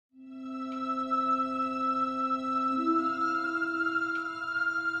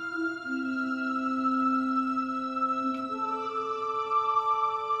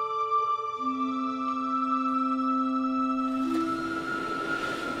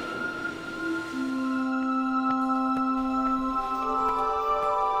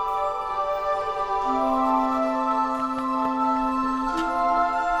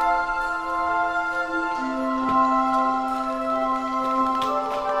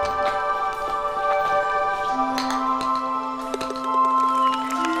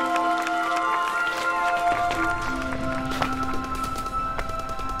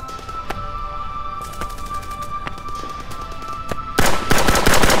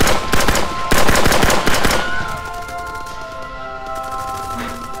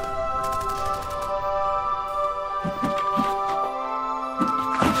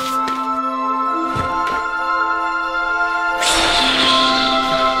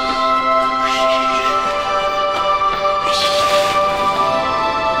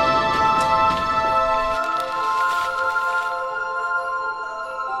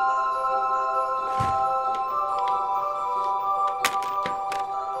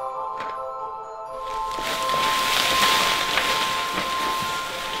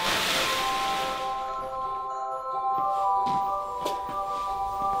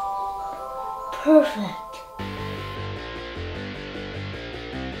Perfect.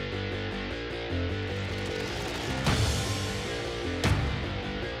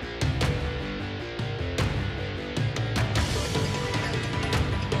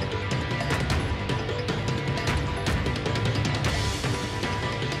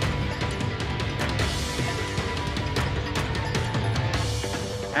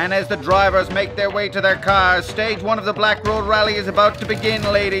 And as the drivers make their way to their cars, stage 1 of the Black Road Rally is about to begin,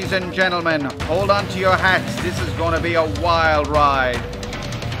 ladies and gentlemen. Hold on to your hats, this is going to be a wild ride.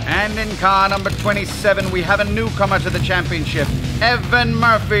 And in car number 27, we have a newcomer to the championship, Evan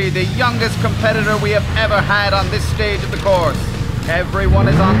Murphy, the youngest competitor we have ever had on this stage of the course. Everyone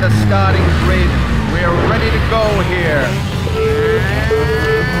is on the starting grid. We're ready to go here.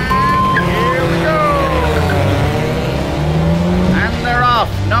 And here we go. And they're off.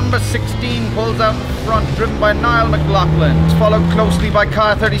 Number 16 pulls out in front, driven by Niall McLaughlin. It's followed closely by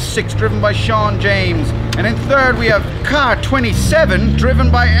car 36, driven by Sean James. And in third we have car 27, driven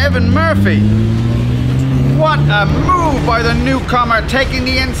by Evan Murphy. What a move by the newcomer, taking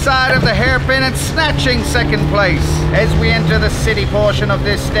the inside of the hairpin and snatching second place. As we enter the city portion of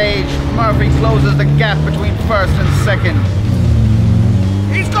this stage, Murphy closes the gap between first and second.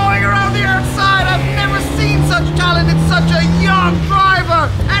 He's going around the outside. I've never seen such talent in such a young driver.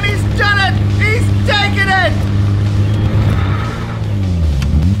 And he's done it. He's taken it.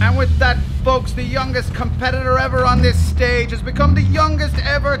 And with that, folks, the youngest competitor ever on this stage has become the youngest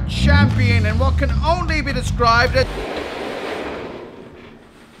ever champion in what can only be described as...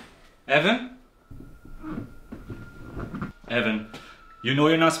 Evan? Evan, you know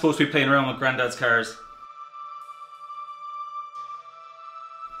you're not supposed to be playing around with Grandad's cars.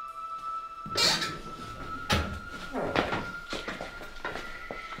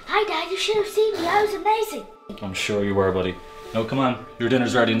 Hi Dad, you should have seen me, I was amazing. I'm sure you were, buddy. Now come on, your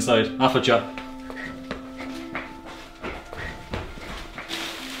dinner's ready inside. Off with ya.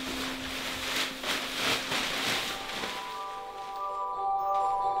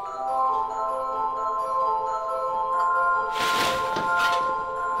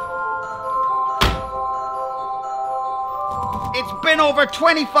 It's been over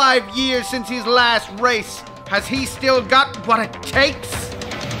 25 years since his last race. Has he still got what it takes?